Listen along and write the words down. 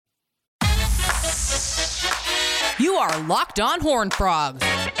You are Locked On Horned Frogs,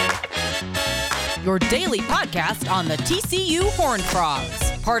 your daily podcast on the TCU Horned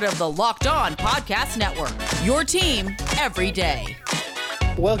Frogs, part of the Locked On Podcast Network, your team every day.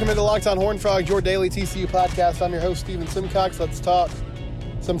 Welcome into Locked On Horned Frogs, your daily TCU podcast. I'm your host, Steven Simcox. Let's talk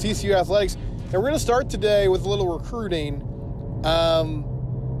some TCU athletics. And we're going to start today with a little recruiting.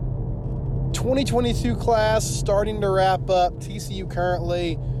 2022 class starting to wrap up. TCU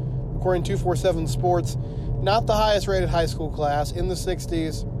currently, according to 247 Sports, not the highest rated high school class, in the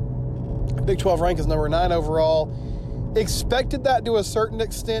 60s. Big 12 rank is number 9 overall. Expected that to a certain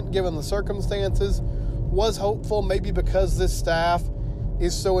extent given the circumstances. Was hopeful maybe because this staff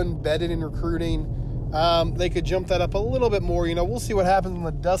is so embedded in recruiting, they could jump that up a little bit more. You know, we'll see what happens when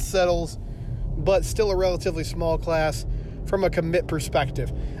the dust settles, but still a relatively small class from a commit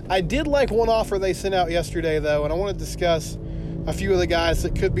perspective. I did like one offer they sent out yesterday, though, and I want to discuss a few of the guys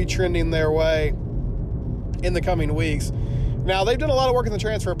that could be trending their way in the coming weeks. Now, they've done a lot of work in the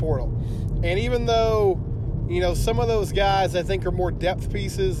transfer portal, and even though, you know, some of those guys I think are more depth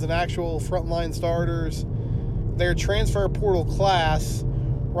pieces than actual frontline starters, their transfer portal class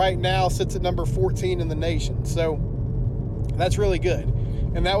right now sits at number 14 in the nation. So that's really good.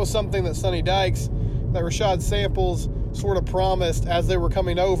 And that was something that Sonny Dykes, that Rashad Samples sort of promised as they were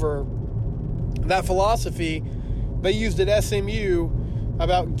coming over. That philosophy they used at SMU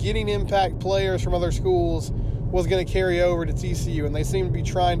about getting impact players from other schools was going to carry over to TCU. And they seem to be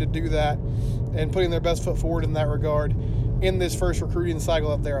trying to do that and putting their best foot forward in that regard in this first recruiting cycle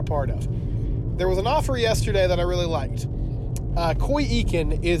that they're a part of. There was an offer yesterday that I really liked. Coy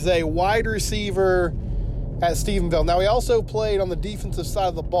Eakin is a wide receiver at Stephenville. Now, he also played on the defensive side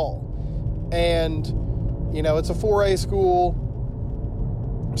of the ball. And, you know, it's a 4A school,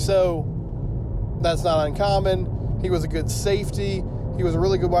 so that's not uncommon. He was a good safety. He was a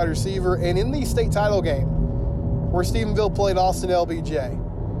really good wide receiver. And in the state title game, where Stephenville played Austin LBJ,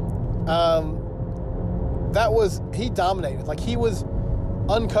 he dominated. Like, he was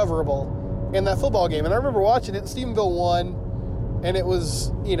uncoverable in that football game. And I remember watching it, Stephenville won. And it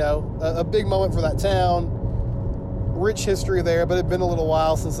was, you know, a big moment for that town. Rich history there, but it had been a little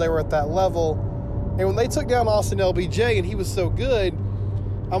while since they were at that level. And when they took down Austin LBJ and he was so good,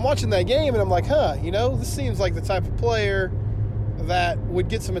 I'm watching that game and I'm like, you know, this seems like the type of player that would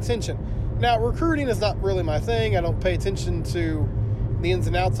get some attention. Now, recruiting is not really my thing. I don't pay attention to the ins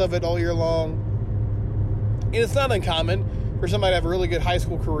and outs of it all year long. And it's not uncommon for somebody to have a really good high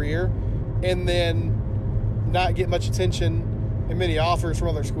school career and then not get much attention and many offers from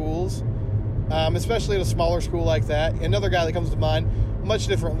other schools, especially at a smaller school like that. Another guy that comes to mind, much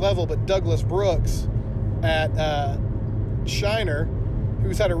different level, but Douglas Brooks at Shiner,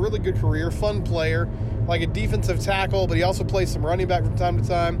 who's had a really good career, fun player, like a defensive tackle, but he also plays some running back from time to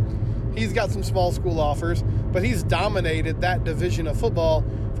time. He's got some small school offers, but he's dominated that division of football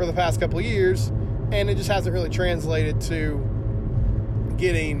for the past couple of years, and it just hasn't really translated to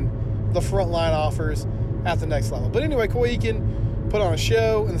getting the frontline offers at the next level. But anyway, Coy Eakin put on a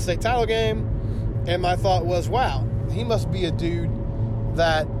show in the state title game, and my thought was, wow, he must be a dude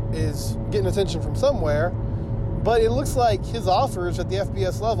that is getting attention from somewhere. But it looks like his offers at the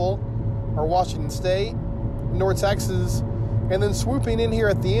FBS level are Washington State, North Texas, and then swooping in here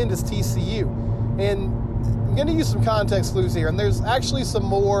at the end is TCU. And I'm going to use some context clues here, and there's actually some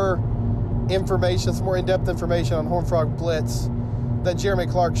more information, some more in-depth information on Horned Frog Blitz that Jeremy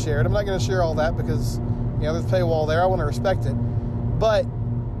Clark shared. I'm not going to share all that because, you know, there's a paywall there. I want to respect it. But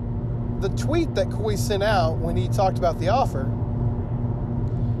the tweet that Coy sent out when he talked about the offer,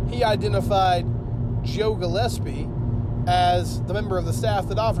 he identified Joe Gillespie as the member of the staff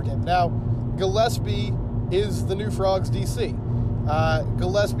that offered him. Now, Gillespie is the New Frogs DC.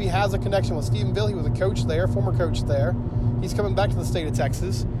 Gillespie has a connection with Stephenville. He was a coach there, former coach there. He's coming back to the state of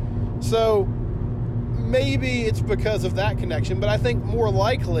Texas. So maybe it's because of that connection, but I think more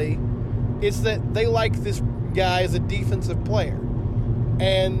likely it's that they like this guy as a defensive player.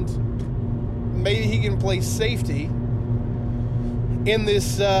 And maybe he can play safety in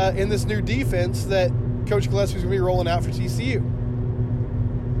this new defense that Coach Gillespie's going to be rolling out for TCU.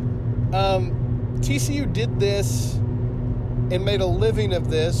 TCU did this and made a living of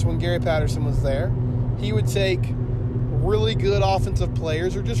this when Gary Patterson was there. He would take really good offensive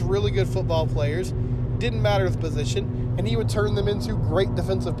players or just really good football players, didn't matter the position, and he would turn them into great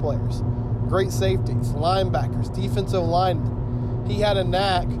defensive players, great safeties, linebackers, defensive linemen. He had a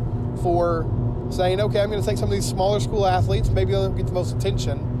knack for saying, okay, I'm going to take some of these smaller school athletes, maybe they'll get the most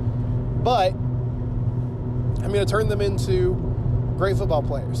attention, but I'm going to turn them into great football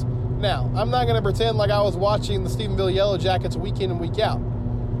players. Now, I'm not going to pretend like I was watching the Stephenville Yellow Jackets week in and week out,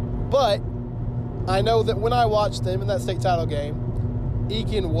 but I know that when I watched them in that state title game,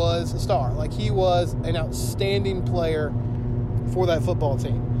 Eakin was a star. Like, he was an outstanding player for that football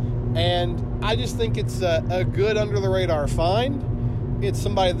team. And I just think it's a good under-the-radar find. It's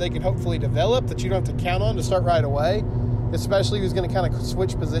somebody that they can hopefully develop, that you don't have to count on to start right away, especially who's going to kind of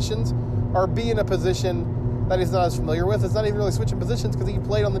switch positions or be in a position that he's not as familiar with. It's not even really switching positions because he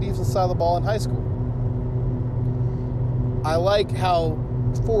played on the defensive side of the ball in high school. I like how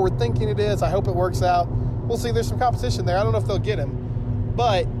forward-thinking it is. I hope it works out. We'll see. There's some competition there. I don't know if they'll get him,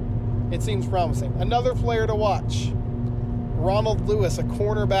 but it seems promising. Another player to watch, Ronald Lewis, a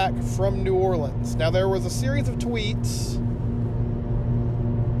cornerback from New Orleans. Now, there was a series of tweets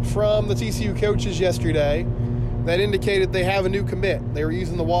from the TCU coaches yesterday that indicated they have a new commit. They were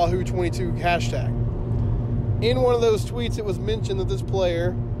using the Wahoo22 hashtag. In one of those tweets, it was mentioned that this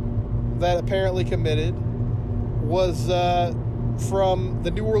player that apparently committed was from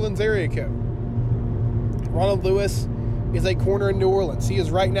the New Orleans area code. Ronald Lewis is a corner in New Orleans. He is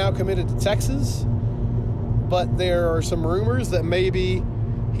right now committed to Texas, but there are some rumors that maybe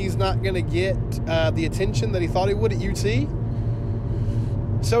he's not going to get the attention that he thought he would at UT.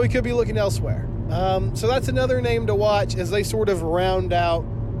 So he could be looking elsewhere. So that's another name to watch as they sort of round out,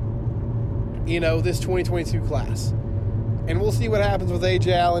 this 2022 class. And we'll see what happens with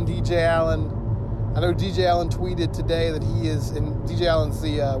A.J. Allen, DJ Allen. I know DJ Allen tweeted today that DJ Allen's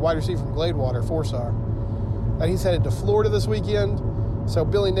the wide receiver from Gladewater, 4-star, that he's headed to Florida this weekend. So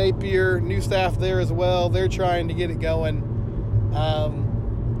Billy Napier, new staff there as well. They're trying to get it going.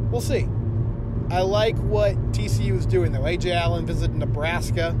 We'll see. I like what TCU is doing, though. A.J. Allen visited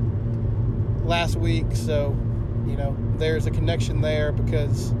Nebraska last week, so, there's a connection there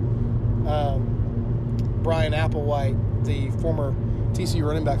because Brian Applewhite, the former TCU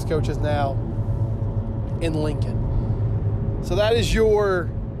running backs coach, is now in Lincoln. So that is your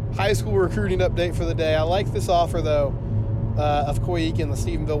high school recruiting update for the day. I like this offer, though, of Coy Eakin, the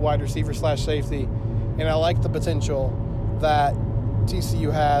Stephenville wide receiver / safety, and I like the potential that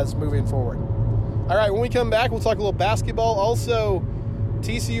TCU has moving forward. All right, when we come back, we'll talk a little basketball. Also,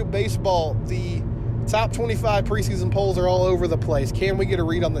 TCU baseball, the top 25 preseason polls are all over the place. Can we get a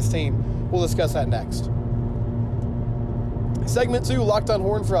read on this team? We'll discuss that next. Segment 2, Locked on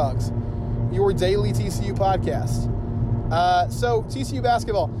Horned Frogs, your daily TCU podcast. So, TCU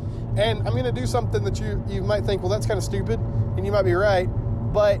basketball. And I'm going to do something that you might think, well, that's kind of stupid, and you might be right.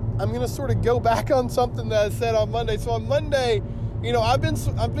 But I'm going to sort of go back on something that I said on Monday. So on Monday, I've been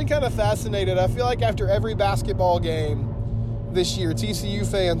kind of fascinated. I feel like after every basketball game this year, TCU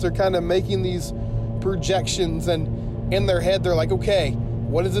fans are kind of making these projections, and in their head they're like, okay,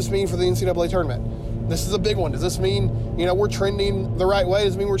 what does this mean for the NCAA tournament? This is a big one. Does this mean, we're trending the right way?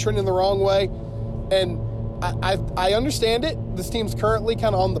 Does it mean we're trending the wrong way? And I understand it. This team's currently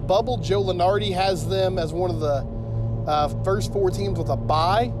kind of on the bubble. Joe Lunardi has them as one of the first 4 teams with a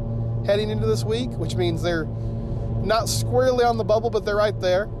bye heading into this week, which means they're not squarely on the bubble, but they're right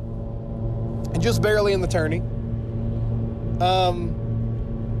there and just barely in the tourney.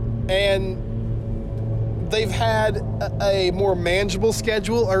 And they've had a more manageable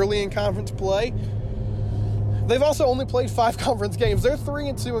schedule early in conference play. They've also only played 5 conference games. They're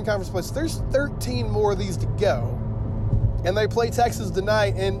 3-2 in conference play. So there's 13 more of these to go. And they play Texas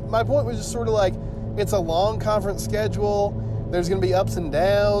tonight. And my point was just sort of like, it's a long conference schedule. There's going to be ups and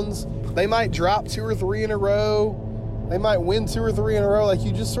downs. They might drop 2 or 3 in a row. They might win 2 or 3 in a row. Like,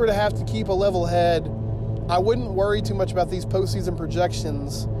 you just sort of have to keep a level head. I wouldn't worry too much about these postseason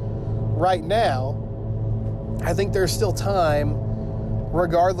projections right now. I think there's still time,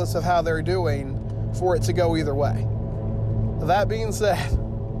 regardless of how they're doing, for it to go either way. That being said,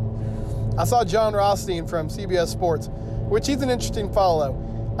 I saw John Rothstein from CBS Sports, which he's an interesting follow.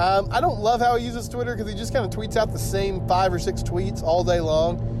 I don't love how he uses Twitter because he just kind of tweets out the same 5 or 6 tweets all day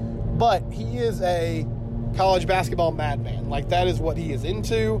long, but he is a college basketball madman. Like, that is what he is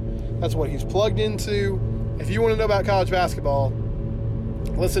into. That's what he's plugged into. If you want to know about college basketball,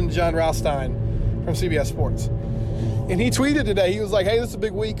 listen to John Rothstein from CBS Sports. And he tweeted today, he was like, hey, this is a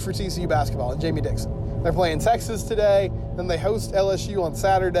big week for TCU basketball and Jamie Dixon. They're playing Texas today, then they host LSU on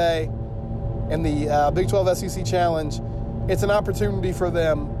Saturday in the Big 12 SEC Challenge. It's an opportunity for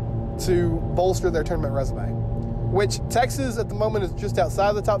them to bolster their tournament resume, which Texas at the moment is just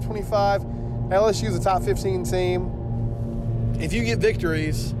outside the top 25. LSU is a top 15 team. If you get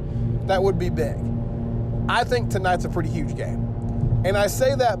victories, that would be big. I think tonight's a pretty huge game. And I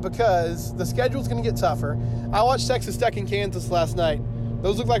say that because the schedule's going to get tougher. I watched Texas Tech and Kansas last night.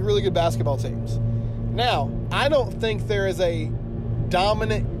 Those look like really good basketball teams. Now, I don't think there is a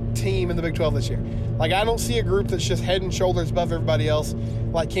dominant team in the Big 12 this year. Like, I don't see a group that's just head and shoulders above everybody else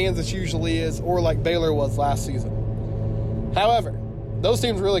like Kansas usually is or like Baylor was last season. However, those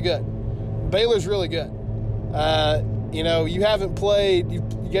teams are really good. Baylor's really good. You haven't played – you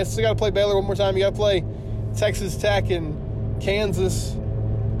guys still got to play Baylor one more time. You got to play Texas Tech and Kansas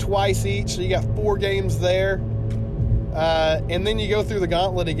twice each. So you got 4 games there. And then you go through the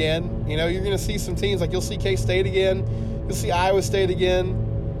gauntlet again. You're going to see some teams like you'll see K-State again. You'll see Iowa State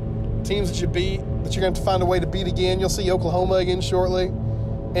again. Teams that you beat that you're going to have to find a way to beat again. You'll see Oklahoma again shortly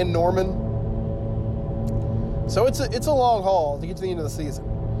and Norman. So it's a long haul to get to the end of the season.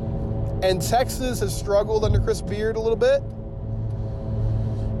 And Texas has struggled under Chris Beard a little bit.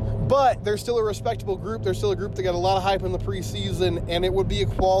 But they're still a respectable group. They're still a group that got a lot of hype in the preseason, and it would be a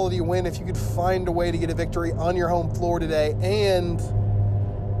quality win if you could find a way to get a victory on your home floor today. And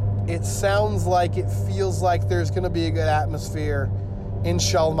it sounds like it feels like there's going to be a good atmosphere in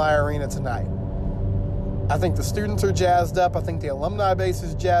Shalimar Arena tonight. I think the students are jazzed up. I think the alumni base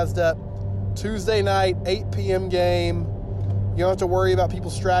is jazzed up. Tuesday night, 8 p.m. game. You don't have to worry about people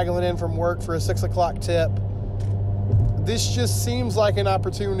straggling in from work for a 6 o'clock tip. This just seems like an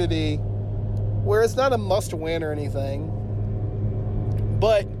opportunity where it's not a must-win or anything,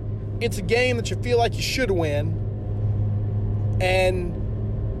 but it's a game that you feel like you should win, and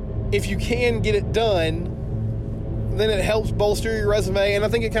if you can get it done, then it helps bolster your resume, and I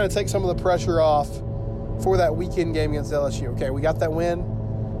think it kind of takes some of the pressure off for that weekend game against LSU. Okay, we got that win.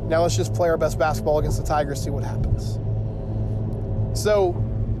 Now let's just play our best basketball against the Tigers, see what happens. So,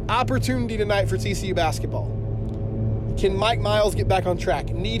 opportunity tonight for TCU basketball. Can Mike Miles get back on track?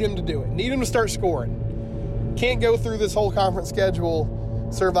 Need him to do it. Need him to start scoring. Can't go through this whole conference schedule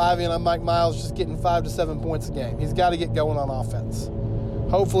surviving on Mike Miles just getting 5 to 7 points a game. He's got to get going on offense.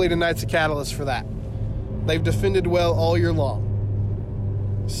 Hopefully tonight's a catalyst for that. They've defended well all year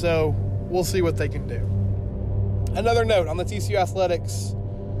long. So we'll see what they can do. Another note on the TCU Athletics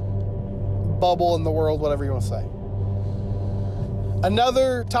bubble in the world, whatever you want to say.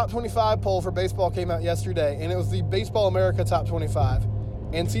 Another top 25 poll for baseball came out yesterday, and it was the Baseball America top 25,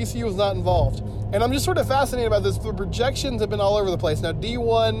 and TCU was not involved. And I'm just sort of fascinated about this. The projections have been all over the place. Now,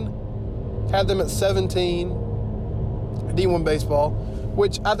 D1 had them at 17, D1 baseball,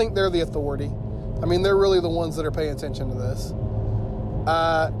 which I think they're the authority. I mean, they're really the ones that are paying attention to this.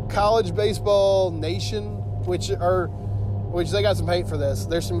 College Baseball Nation, which they got some hate for this.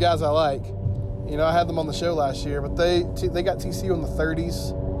 There's some guys I like. I had them on the show last year, but they got TCU in the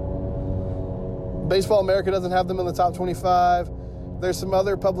 30s. Baseball America doesn't have them in the top 25. There's some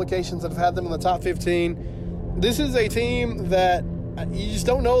other publications that have had them in the top 15. This is a team that you just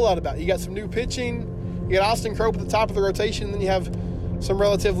don't know a lot about. You got some new pitching. You got Austin Crope at the top of the rotation, and then you have some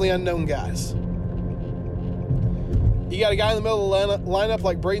relatively unknown guys. You got a guy in the middle of the lineup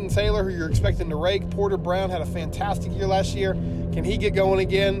like Braden Taylor, who you're expecting to rake. Porter Brown had a fantastic year last year. Can he get going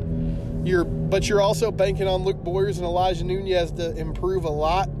again? But you're also banking on Luke Boyers and Elijah Nunez to improve a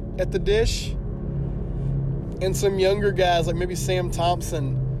lot at the dish. And some younger guys like maybe Sam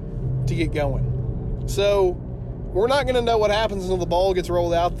Thompson to get going. So we're not going to know what happens until the ball gets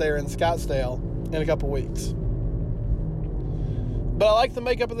rolled out there in Scottsdale in a couple weeks. But I like the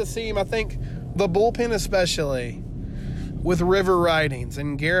makeup of this team. I think the bullpen especially, with River Ridings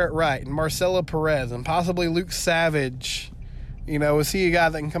and Garrett Wright and Marcelo Perez and possibly Luke Savage. Is he a guy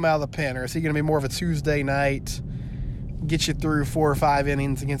that can come out of the pen, or is he going to be more of a Tuesday night, get you through 4 or 5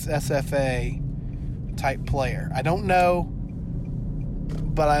 innings against SFA type player? I don't know,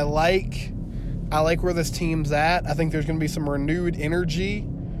 but I like where this team's at. I think there's going to be some renewed energy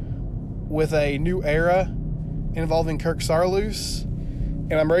with a new era involving Kirk Saarloos,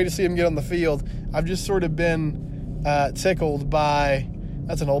 and I'm ready to see him get on the field. I've just sort of been tickled by –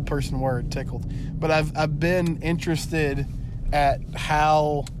 that's an old person word, tickled. But I've been interested – at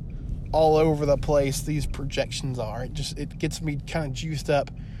how all over the place these projections are. It gets me kind of juiced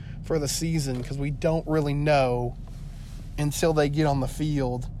up for the season because we don't really know until they get on the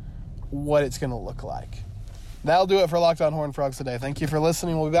field what it's going to look like. That'll do it for Locked On Horned Frogs today. Thank you for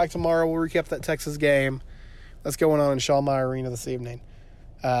listening. We'll be back tomorrow. We'll recap that Texas game that's going on in Shalimar Arena this evening.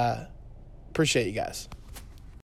 Appreciate you guys.